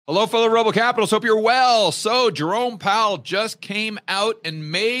Hello, fellow Rebel Capitals. Hope you're well. So Jerome Powell just came out and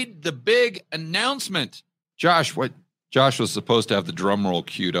made the big announcement. Josh was supposed to have the drum roll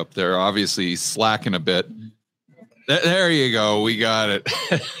queued up there. Obviously, he's slacking a bit. There you go. We got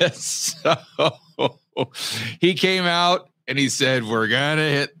it. So he came out and he said, we're going to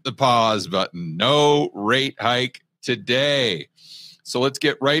hit the pause button. No rate hike today. So let's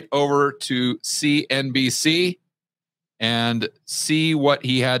get right over to CNBC and see what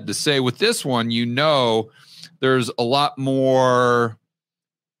he had to say. With this one, there's a lot more.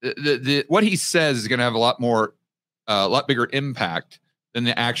 What he says is going to have a lot bigger impact than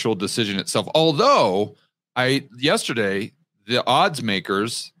the actual decision itself. Although yesterday, the odds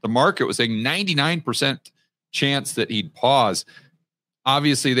makers, the market was saying 99% chance that he'd pause.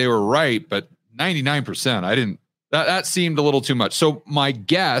 Obviously, they were right, but 99%, that seemed a little too much. So my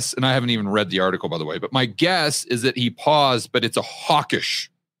guess, and I haven't even read the article, by the way, but my guess is that he paused, but it's a hawkish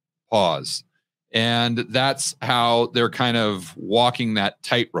pause. And that's how they're kind of walking that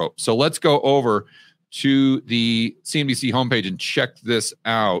tightrope. So let's go over to the CNBC homepage and check this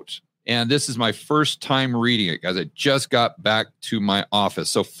out. And this is my first time reading it, guys. I just got back to my office.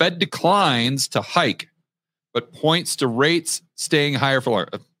 So Fed declines to hike, but points to rates staying higher for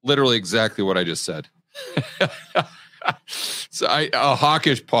longer. Literally exactly what I just said. So a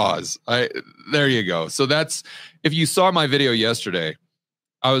hawkish pause. There you go. So that's, if you saw my video yesterday,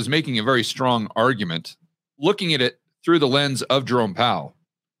 I was making a very strong argument, looking at it through the lens of Jerome Powell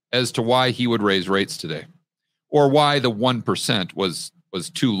as to why he would raise rates today, or why the 1% was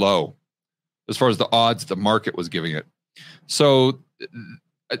too low as far as the odds the market was giving it. So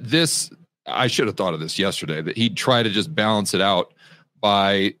I should have thought of this yesterday, that he'd try to just balance it out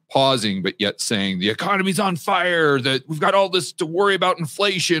by pausing, but yet saying the economy's on fire, that we've got all this to worry about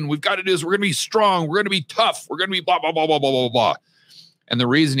inflation. We've got to do this. We're going to be strong. We're going to be tough. We're going to be blah, blah, blah, blah, blah, blah, blah. And the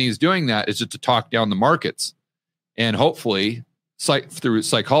reason he's doing that is just to talk down the markets and hopefully through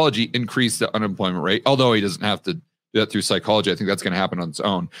psychology increase the unemployment rate. Although he doesn't have to do that through psychology. I think that's going to happen on its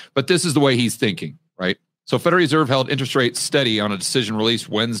own. But this is the way he's thinking, right? So Federal Reserve held interest rates steady on a decision released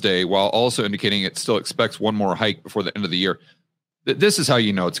Wednesday, while also indicating it still expects one more hike before the end of the year. This is how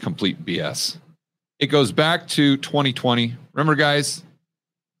you know it's complete BS. It goes back to 2020. Remember, guys,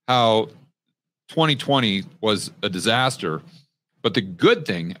 how 2020 was a disaster. But the good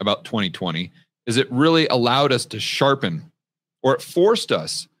thing about 2020 is it really allowed us to sharpen, or it forced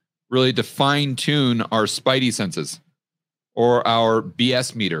us really to fine tune our spidey senses, or our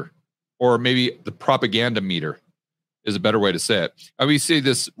BS meter, or maybe the propaganda meter is a better way to say it. And we see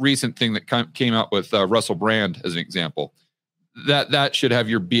this recent thing that came out with Russell Brand as an example. That should have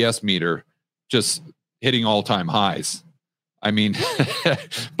your BS meter just hitting all-time highs. I mean,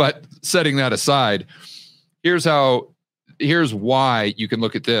 but setting that aside, here's why you can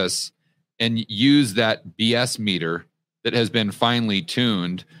look at this and use that BS meter that has been finely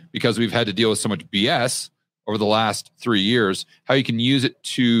tuned, because we've had to deal with so much BS over the last 3 years, how you can use it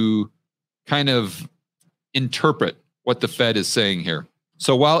to kind of interpret what the Fed is saying here.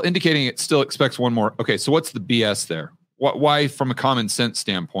 So while indicating it still expects one more, okay, so what's the BS there? Why, from a common sense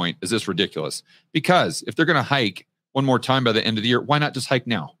standpoint, is this ridiculous? Because if they're going to hike one more time by the end of the year, why not just hike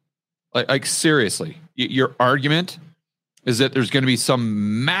now? Like seriously, your argument is that there's going to be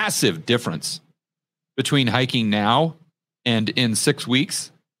some massive difference between hiking now and in 6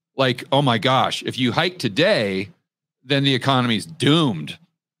 weeks. Like, oh my gosh, if you hike today, then the economy's doomed.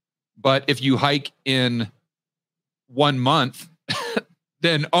 But if you hike in 1 month,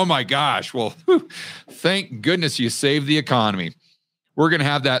 then, oh my gosh, well, thank goodness you saved the economy. We're going to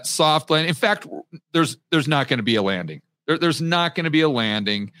have that soft landing. In fact, there's not going to be a landing. There's not going to be a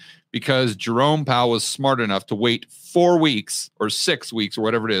landing, because Jerome Powell was smart enough to wait 4 weeks or 6 weeks or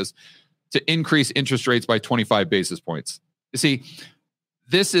whatever it is to increase interest rates by 25 basis points. You see,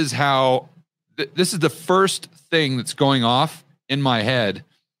 this is the first thing that's going off in my head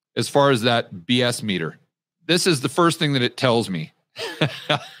as far as that BS meter. This is the first thing that it tells me.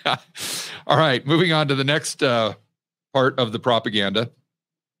 All right, moving on to the next part of the propaganda.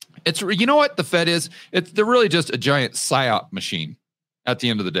 You know what the Fed is? They're really just a giant psyop machine at the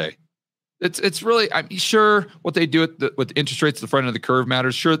end of the day. It's really, I'm sure what they do with the interest rates at the front of the curve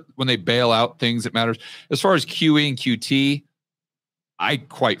matters. Sure, when they bail out things, it matters. As far as QE and QT, I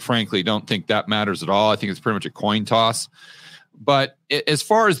quite frankly don't think that matters at all. I think it's pretty much a coin toss. But as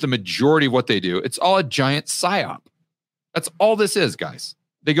far as the majority of what they do, it's all a giant psyop. That's all this is, guys.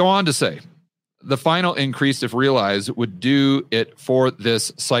 They go on to say, the final increase, if realized, would do it for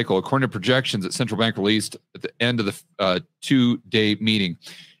this cycle, according to projections that central bank released at the end of the 2-day meeting.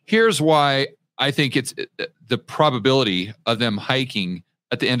 Here's why I think it's the probability of them hiking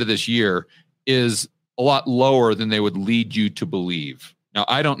at the end of this year is a lot lower than they would lead you to believe. Now,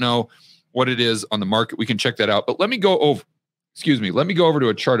 I don't know what it is on the market. We can check that out. But let me go over to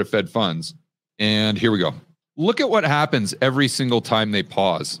a chart of Fed funds. And here we go. Look at what happens every single time they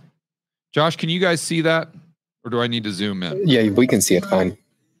pause. Josh, can you guys see that? Or do I need to zoom in? Yeah, we can see it fine.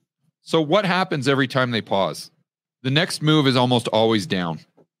 So what happens every time they pause? The next move is almost always down.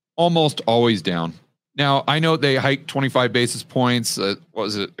 Almost always down. Now, I know they hiked 25 basis points,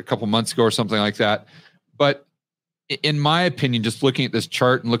 was it a couple months ago or something like that? But in my opinion, just looking at this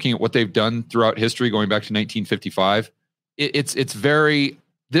chart and looking at what they've done throughout history, going back to 1955,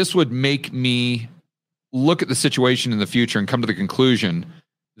 this would make me look at the situation in the future and come to the conclusion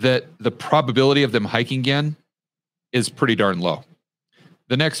that the probability of them hiking again is pretty darn low.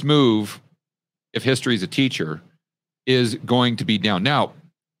 The next move, if history is a teacher, is going to be down. Now,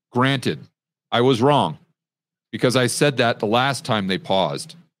 granted, I was wrong because I said that the last time they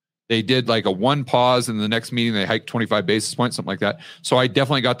paused. They did like a one pause, and the next meeting they hiked 25 basis points, something like that. So I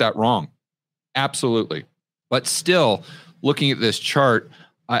definitely got that wrong. Absolutely. But still, looking at this chart,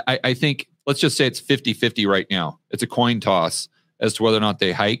 I think, let's just say it's 50-50 right now. It's a coin toss as to whether or not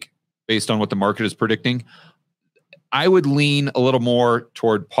they hike based on what the market is predicting. I would lean a little more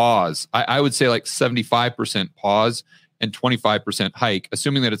toward pause. I would say like 75% pause and 25% hike,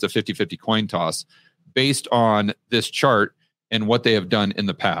 assuming that it's a 50-50 coin toss based on this chart and what they have done in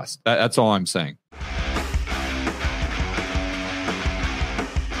the past. That's all I'm saying.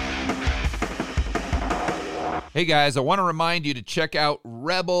 Hey guys, I want to remind you to check out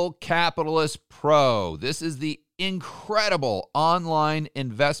Rebel Capitalist Pro. This is the incredible online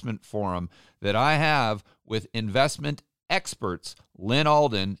investment forum that I have with investment experts Lynn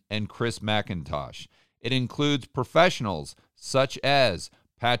Alden and Chris McIntosh. It includes professionals such as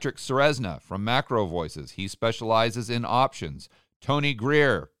Patrick Ceresna from Macro Voices. He specializes in options. Tony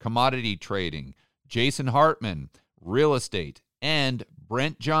Greer, commodity trading. Jason Hartman, real estate. And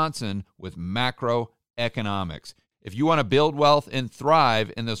Brent Johnson with macroeconomics. If you want to build wealth and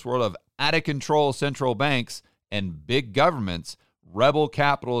thrive in this world of out-of-control central banks and big governments, Rebel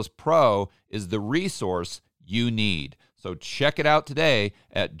Capitalist Pro is the resource you need. So check it out today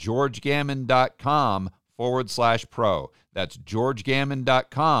at georgegammon.com/pro. That's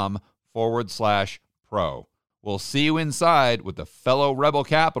georgegammon.com/pro. We'll see you inside with the fellow Rebel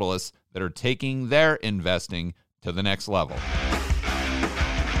capitalists that are taking their investing to the next level.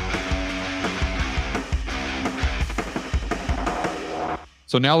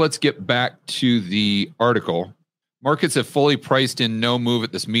 So now let's get back to the article. Markets have fully priced in no move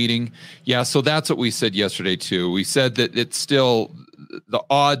at this meeting. Yeah, so that's what we said yesterday too. We said that it's still, the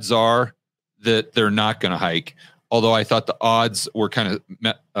odds are that they're not going to hike. Although I thought the odds were kind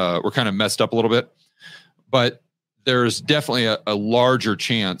of messed up a little bit, but there's definitely a larger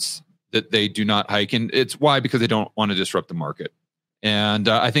chance that they do not hike, and it's why, because they don't want to disrupt the market. And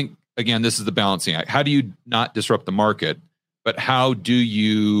I think again, this is the balancing act. How do you not disrupt the market? But how do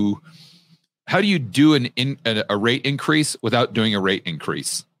you do a rate increase without doing a rate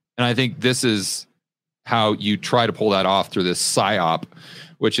increase? And I think this is how you try to pull that off through this PSYOP,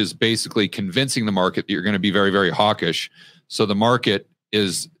 which is basically convincing the market that you're going to be very, very hawkish. So the market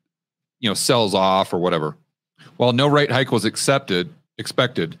is, sells off or whatever. While no rate hike was expected,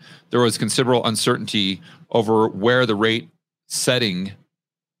 there was considerable uncertainty over where the rate setting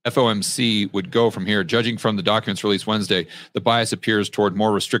FOMC would go from here. Judging from the documents released Wednesday, the bias appears toward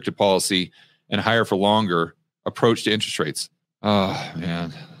more restrictive policy and higher for longer approach to interest rates. Oh,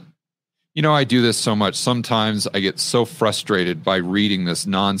 man. I do this so much. Sometimes I get so frustrated by reading this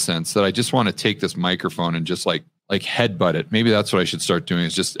nonsense that I just want to take this microphone and just like headbutt it. Maybe that's what I should start doing,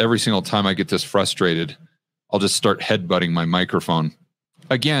 is just every single time I get this frustrated, I'll just start headbutting my microphone.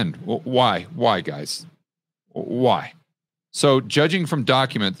 Again, why? Why, guys? Why? So judging from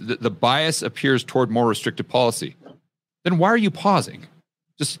documents, the bias appears toward more restrictive policy. Then why are you pausing?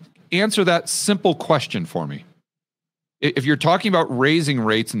 Just answer that simple question for me. If you're talking about raising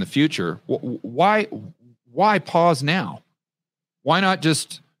rates in the future, why pause now? Why not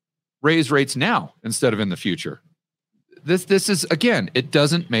just raise rates now instead of in the future? This is, again, it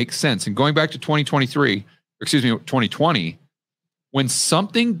doesn't make sense. And going back to 2020,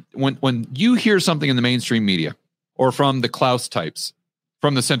 when you hear something in the mainstream media, or from the Klaus types,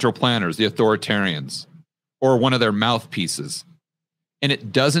 from the central planners, the authoritarians, or one of their mouthpieces, and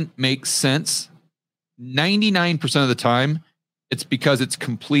it doesn't make sense, 99% of the time, it's because it's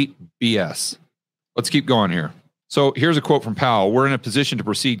complete BS. Let's keep going here. So here's a quote from Powell. We're in a position to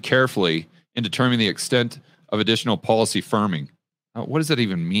proceed carefully in determining the extent of additional policy firming. What does that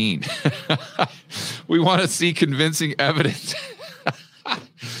even mean? We want to see convincing evidence.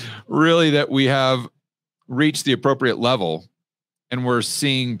 really that we have reached the appropriate level and we're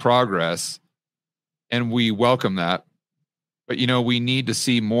seeing progress and we welcome that. But, we need to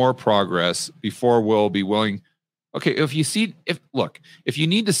see more progress before we'll be willing. Okay, if you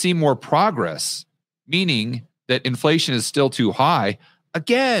need to see more progress, meaning that inflation is still too high,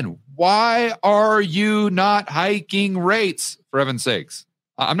 again, why are you not hiking rates, for heaven's sakes?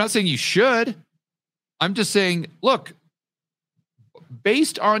 I'm not saying you should. I'm just saying, look,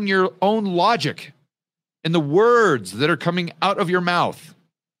 based on your own logic and the words that are coming out of your mouth,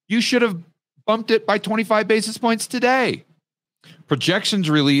 you should have bumped it by 25 basis points today. Projections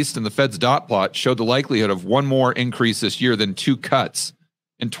released in the Fed's dot plot showed the likelihood of one more increase this year than 2 cuts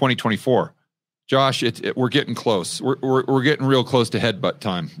in 2024. Josh, we're getting close. We're getting real close to headbutt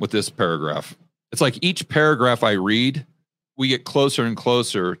time with this paragraph. It's like each paragraph I read, we get closer and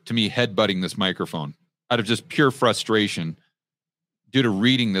closer to me headbutting this microphone out of just pure frustration due to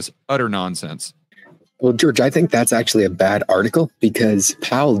reading this utter nonsense. Well, George, I think that's actually a bad article because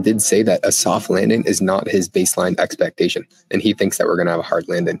Powell did say that a soft landing is not his baseline expectation, and he thinks that we're going to have a hard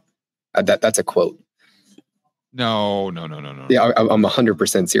landing. That's a quote. No. Yeah, I'm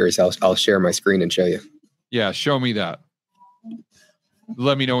 100% serious. I'll share my screen and show you. Yeah, show me that.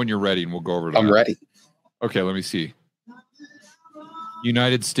 Let me know when you're ready, and we'll go over to I'm ready. Okay, let me see.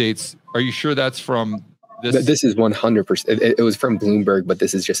 United States. Are you sure that's from this? This is 100%. It was from Bloomberg, but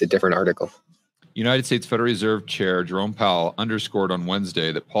this is just a different article. United States Federal Reserve Chair Jerome Powell underscored on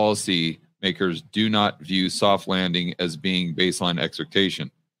Wednesday that policymakers do not view soft landing as being baseline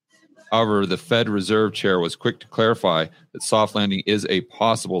expectation. However, the Fed Reserve Chair was quick to clarify that soft landing is a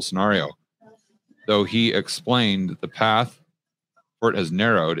possible scenario, though he explained that the path for it has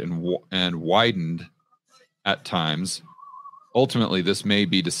narrowed and widened at times. Ultimately, this may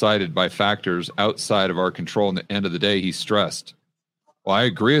be decided by factors outside of our control. And at the end of the day, he stressed. Well, I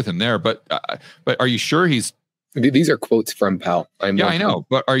agree with him there, but are you sure he's? These are quotes from Powell. I know,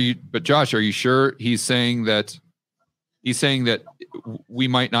 but Josh, are you sure he's saying that we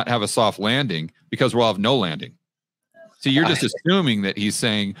might not have a soft landing because we'll have no landing? See, you're just assuming that he's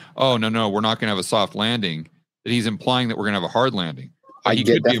saying, oh, no, we're not going to have a soft landing, that he's implying that we're going to have a hard landing. He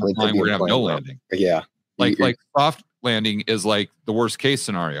could be implying we're going to have no landing. Yeah. Like soft landing is like the worst case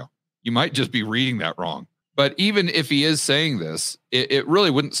scenario. You might just be reading that wrong. But even if he is saying this, it really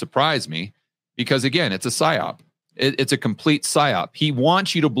wouldn't surprise me because, again, it's a psyop. It's a complete psyop. He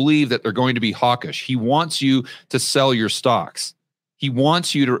wants you to believe that they're going to be hawkish. He wants you to sell your stocks. He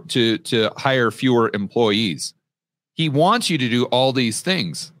wants you to hire fewer employees. He wants you to do all these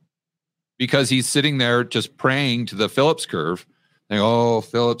things because he's sitting there just praying to the Phillips curve. Saying, oh,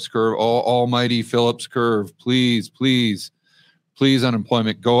 Phillips curve, oh, almighty Phillips curve, please,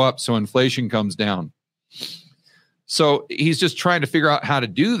 unemployment go up so inflation comes down. So he's just trying to figure out how to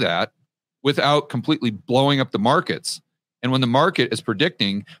do that without completely blowing up the markets. And when the market is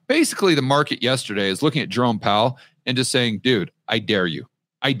predicting, basically the market yesterday is looking at Jerome Powell and just saying, dude, I dare you.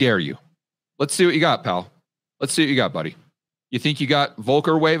 Let's see what you got, pal. Let's see what you got, buddy. You think you got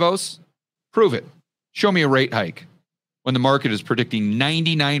Volcker huevos? Prove it. Show me a rate hike when the market is predicting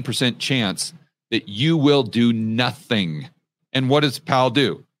 99% chance that you will do nothing. And what does Powell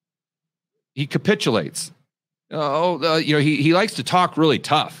do? He capitulates. He likes to talk really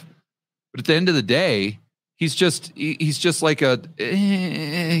tough, but at the end of the day, he's just like he's just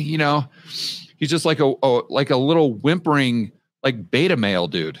like a little whimpering like beta male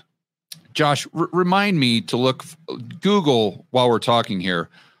dude. Josh, remind me to Google while we're talking here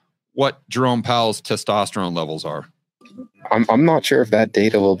what Jerome Powell's testosterone levels are. I'm not sure if that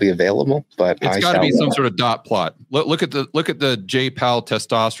data will be available, but it's got to be some sort of dot plot. Look at the J Powell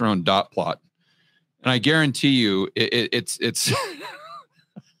testosterone dot plot. And I guarantee you, it's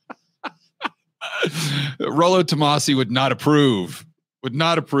Rollo Tomasi would not approve.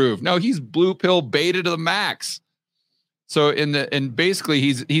 No, he's blue pill beta to the max. So basically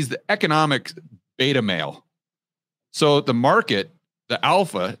he's the economic beta male. So the market, the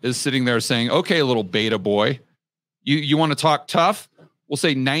alpha, is sitting there saying, "Okay, little beta boy, you want to talk tough? We'll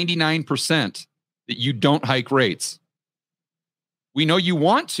say 99% that you don't hike rates. We know you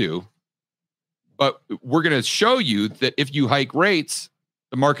want to." But we're going to show you that if you hike rates,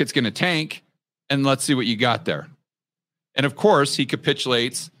 the market's going to tank, and let's see what you got there. And of course, he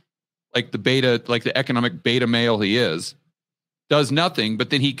capitulates like the economic beta male he is, does nothing, but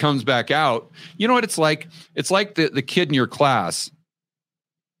then he comes back out. You know what it's like? It's like the kid in your class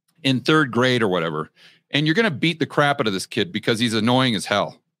in 3rd grade or whatever, and you're going to beat the crap out of this kid because he's annoying as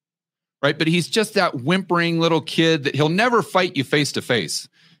hell, right? But he's just that whimpering little kid that he'll never fight you face to face.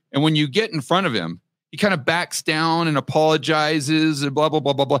 And when you get in front of him, he kind of backs down and apologizes and blah, blah,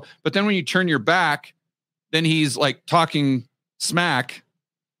 blah, blah, blah. But then when you turn your back, then he's like talking smack.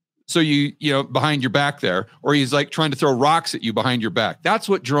 So you know, behind your back there, or he's like trying to throw rocks at you behind your back. That's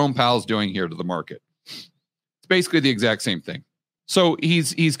what Jerome Powell's doing here to the market. It's basically the exact same thing. So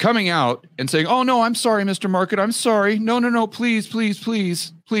he's coming out and saying, "Oh no, I'm sorry, Mr. Market. I'm sorry. No, please, please,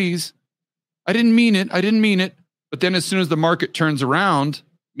 please, please. I didn't mean it. I didn't mean it." But then as soon as the market turns around,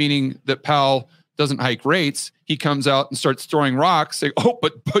 meaning that Powell doesn't hike rates, he comes out and starts throwing rocks, saying, "Oh,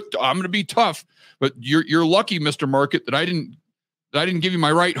 but I'm going to be tough. But you're lucky, Mr. Market, that I didn't give you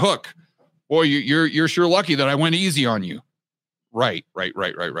my right hook. Boy, you're sure lucky that I went easy on you." Right.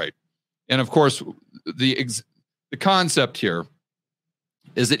 And of course, the concept here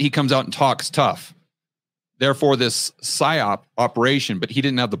is that he comes out and talks tough. Therefore, this PSYOP operation, but he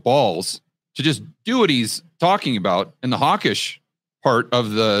didn't have the balls to just do what he's talking about in the hawkish part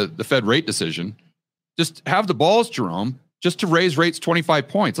of the Fed rate decision. Just have the balls, Jerome, just to raise rates 25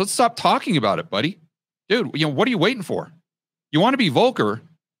 points. Let's stop talking about it, buddy. Dude, what are you waiting for? You want to be Volcker?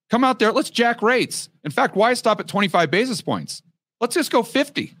 Come out there. Let's jack rates. In fact, why stop at 25 basis points? Let's just go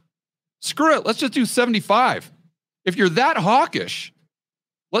 50. Screw it. Let's just do 75. If you're that hawkish,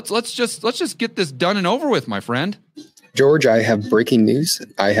 let's just get this done and over with, my friend. George, I have breaking news.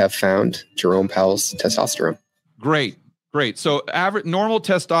 I have found Jerome Powell's testosterone. Great. So average normal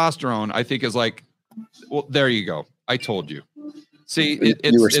testosterone, I think, is like, well, there you go. I told you. See,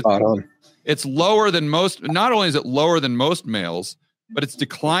 you were spot on. It's lower than most. Not only is it lower than most males, but it's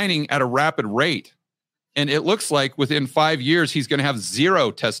declining at a rapid rate. And it looks like within 5 years, he's going to have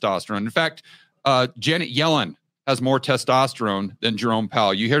zero testosterone. In fact, Janet Yellen has more testosterone than Jerome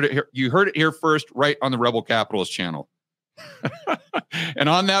Powell. You heard it here first, right on the Rebel Capitalist channel. And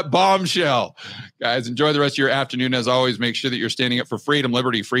on that bombshell, guys, enjoy the rest of your afternoon. As always, make sure that you're standing up for freedom,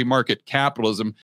 liberty, free market capitalism.